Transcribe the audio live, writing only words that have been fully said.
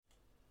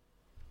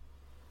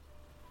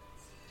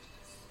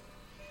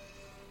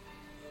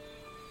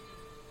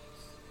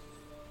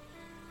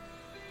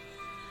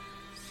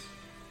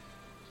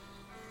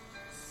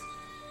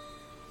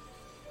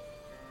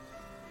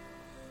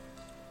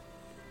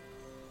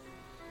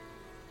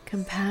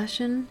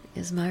Compassion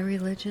is my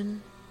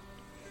religion,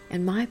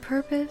 and my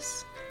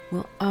purpose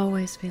will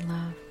always be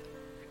love.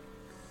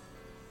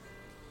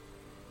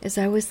 As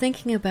I was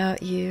thinking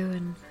about you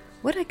and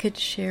what I could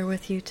share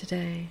with you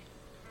today,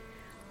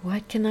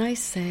 what can I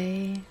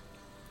say?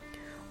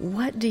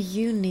 What do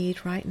you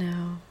need right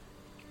now?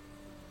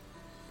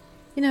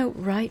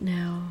 Right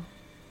now,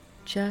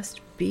 just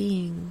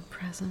being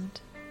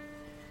present.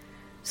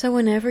 So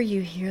whenever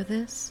you hear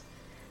this,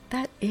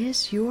 that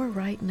is your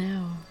right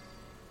now.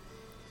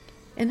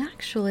 And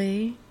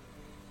actually,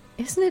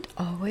 isn't it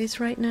always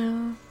right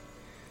now?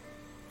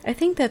 I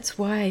think that's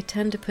why I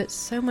tend to put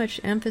so much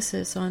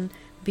emphasis on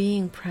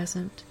being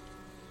present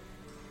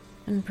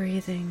and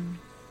breathing,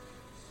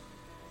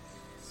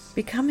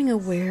 becoming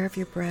aware of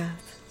your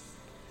breath.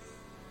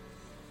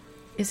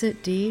 Is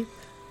it deep?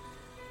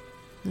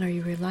 And are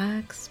you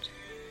relaxed?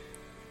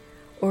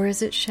 Or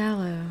is it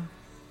shallow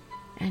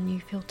and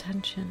you feel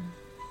tension?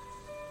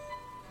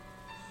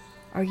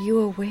 Are you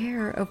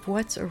aware of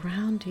what's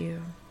around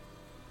you?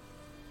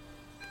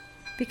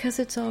 Because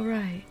it's all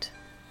right,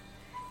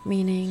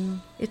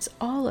 meaning it's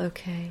all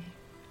okay,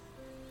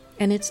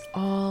 and it's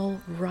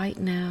all right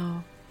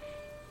now,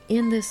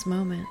 in this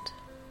moment.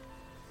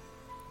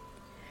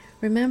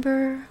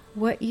 Remember,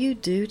 what you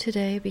do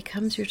today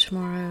becomes your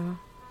tomorrow.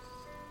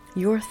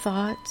 Your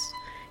thoughts,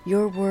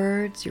 your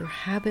words, your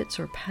habits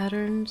or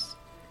patterns,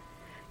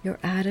 your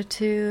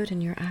attitude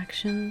and your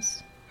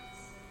actions.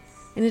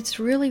 And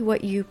it's really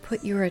what you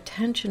put your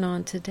attention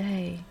on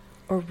today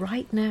or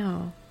right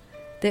now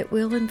that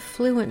will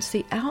influence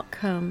the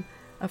outcome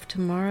of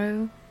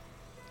tomorrow,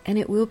 and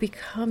it will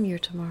become your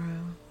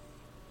tomorrow.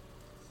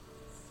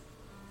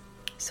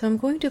 So I'm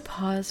going to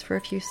pause for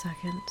a few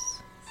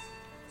seconds.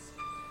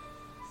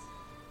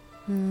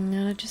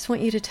 And I just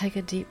want you to take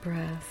a deep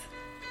breath.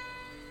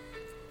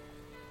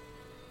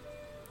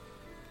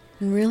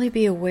 And really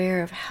be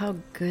aware of how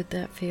good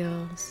that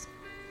feels.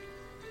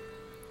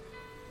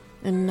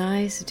 A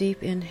nice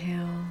deep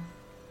inhale.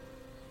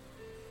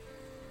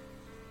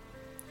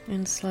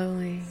 And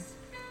slowly,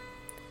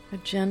 a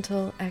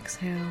gentle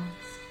exhale.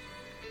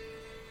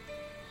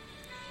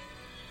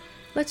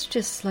 Let's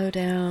just slow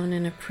down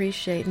and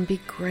appreciate and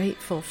be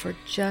grateful for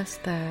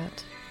just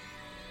that.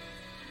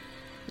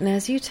 And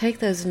as you take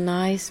those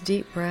nice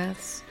deep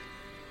breaths,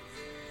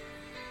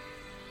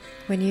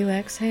 when you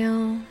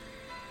exhale,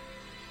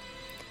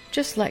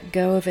 just let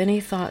go of any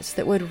thoughts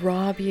that would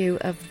rob you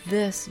of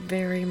this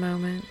very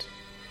moment,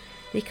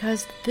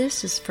 because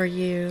this is for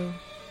you.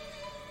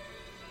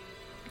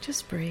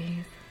 Just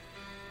breathe.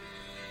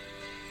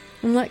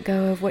 And let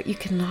go of what you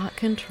cannot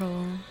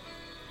control.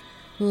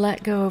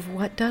 Let go of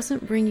what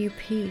doesn't bring you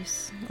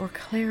peace or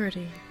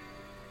clarity.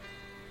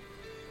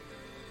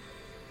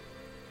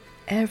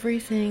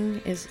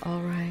 Everything is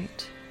all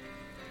right,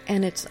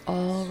 and it's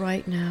all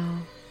right now.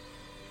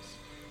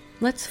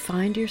 Let's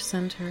find your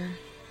center.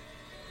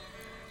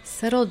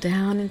 Settle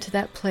down into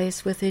that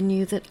place within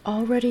you that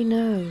already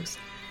knows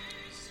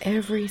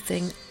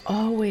everything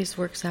always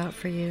works out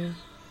for you.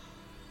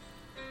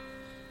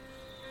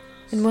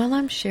 And while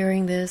I'm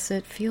sharing this,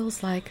 it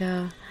feels like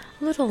a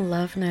little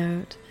love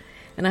note,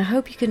 and I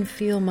hope you can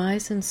feel my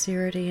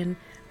sincerity and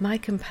my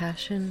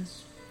compassion,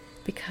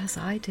 because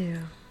I do.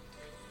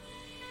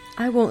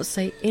 I won't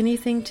say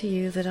anything to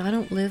you that I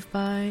don't live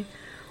by,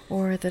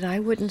 or that I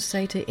wouldn't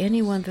say to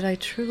anyone that I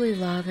truly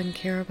love and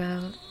care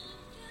about.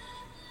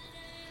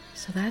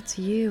 So that's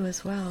you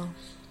as well,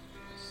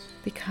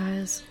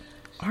 because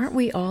aren't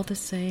we all the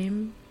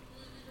same?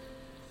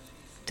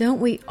 Don't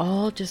we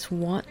all just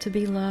want to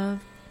be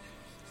loved?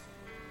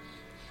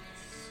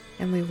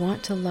 And we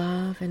want to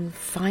love and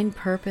find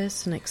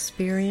purpose and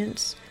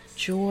experience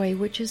joy,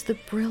 which is the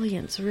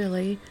brilliance,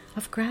 really,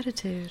 of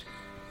gratitude.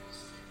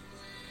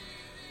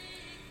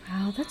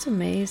 Wow, that's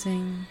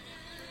amazing.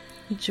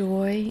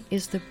 Joy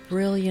is the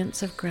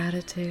brilliance of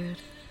gratitude.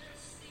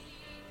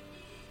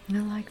 I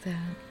like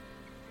that.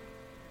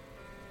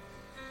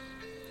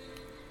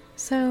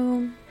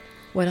 So,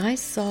 what I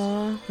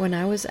saw when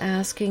I was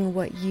asking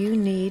what you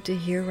need to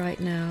hear right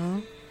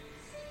now,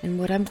 and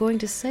what I'm going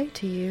to say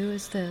to you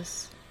is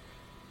this.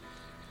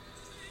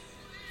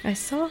 I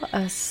saw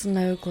a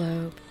snow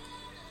globe,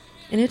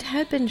 and it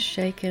had been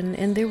shaken,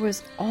 and there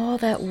was all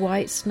that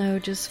white snow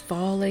just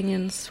falling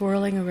and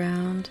swirling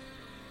around.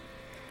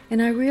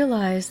 And I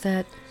realized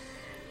that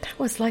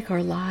was like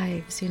our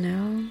lives,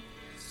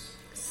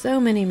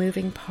 So many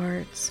moving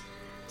parts,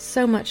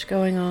 so much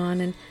going on,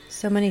 and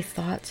so many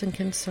thoughts and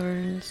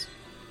concerns.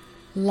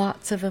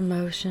 Lots of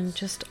emotion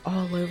just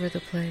all over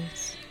the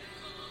place.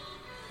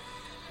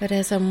 But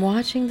as I'm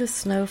watching the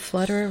snow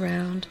flutter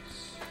around,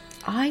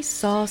 I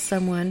saw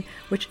someone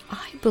which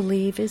I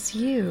believe is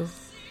you,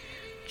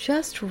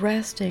 just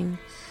resting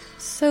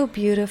so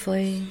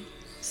beautifully,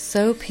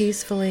 so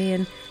peacefully,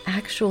 and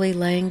actually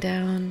laying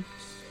down,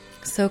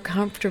 so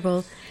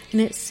comfortable, and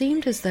it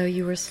seemed as though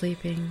you were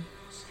sleeping,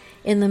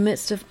 in the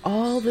midst of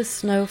all the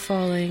snow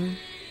falling,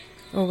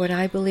 or what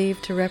I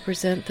believe to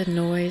represent the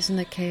noise and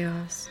the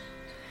chaos.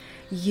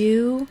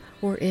 You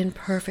were in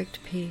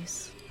perfect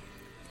peace.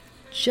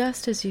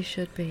 just as you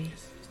should be.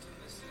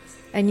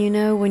 And you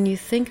know, when you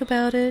think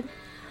about it,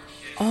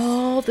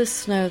 all the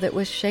snow that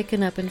was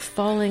shaken up and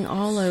falling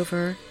all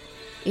over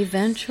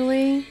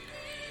eventually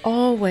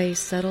always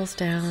settles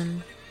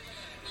down.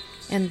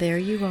 And there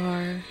you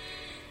are,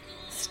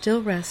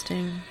 still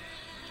resting.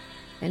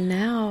 And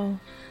now,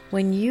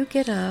 when you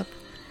get up,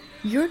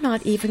 you're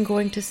not even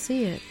going to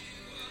see it.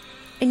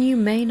 And you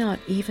may not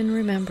even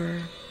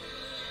remember.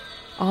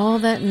 All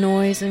that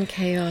noise and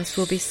chaos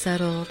will be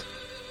settled.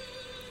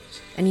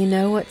 And you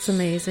know what's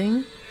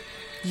amazing?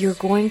 You're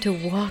going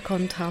to walk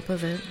on top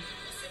of it.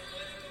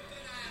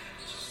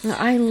 Now,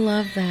 I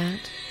love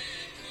that.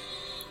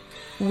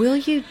 Will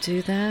you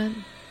do that?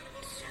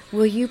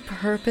 Will you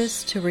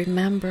purpose to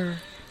remember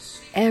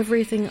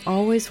everything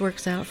always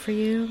works out for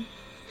you?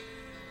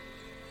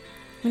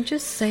 And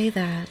just say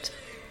that.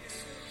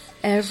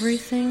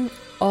 Everything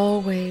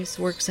always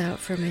works out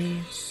for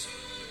me.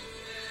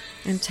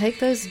 And take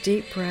those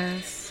deep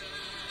breaths.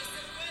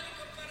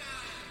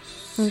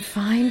 And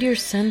find your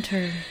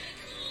center.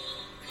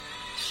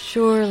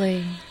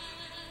 Surely,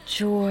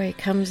 joy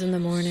comes in the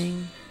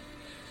morning.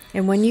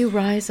 And when you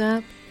rise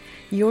up,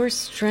 your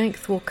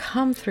strength will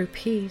come through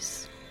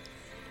peace.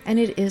 And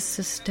it is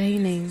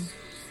sustaining.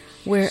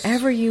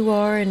 Wherever you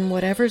are and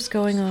whatever's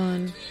going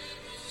on,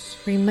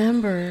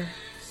 remember,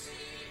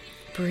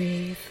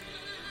 breathe.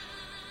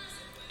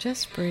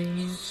 Just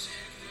breathe.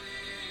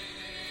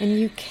 And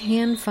you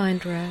can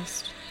find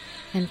rest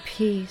and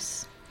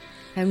peace.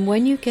 And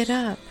when you get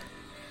up,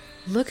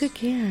 look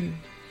again.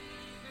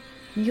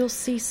 You'll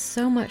see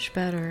so much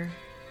better.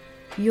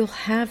 You'll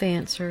have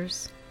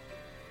answers.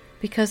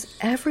 Because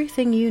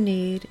everything you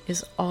need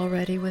is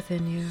already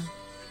within you.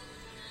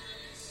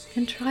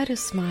 And try to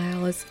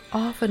smile as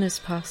often as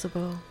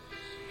possible.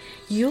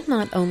 You'll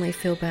not only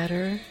feel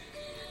better,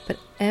 but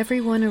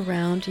everyone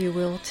around you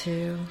will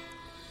too.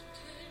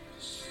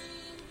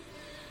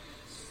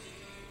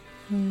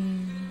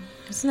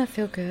 Doesn't that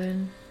feel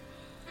good?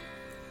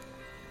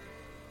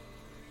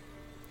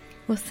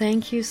 Well,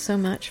 thank you so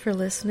much for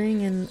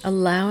listening and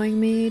allowing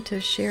me to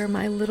share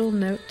my little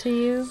note to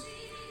you.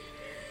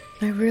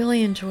 I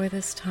really enjoy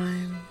this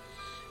time.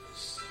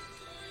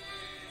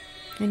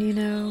 And you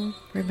know,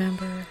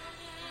 remember,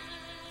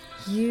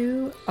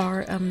 you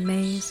are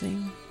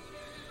amazing.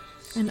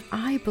 And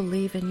I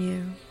believe in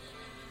you,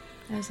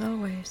 as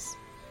always.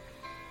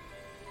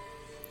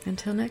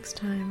 Until next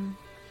time.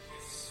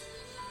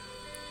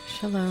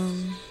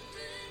 Shalom.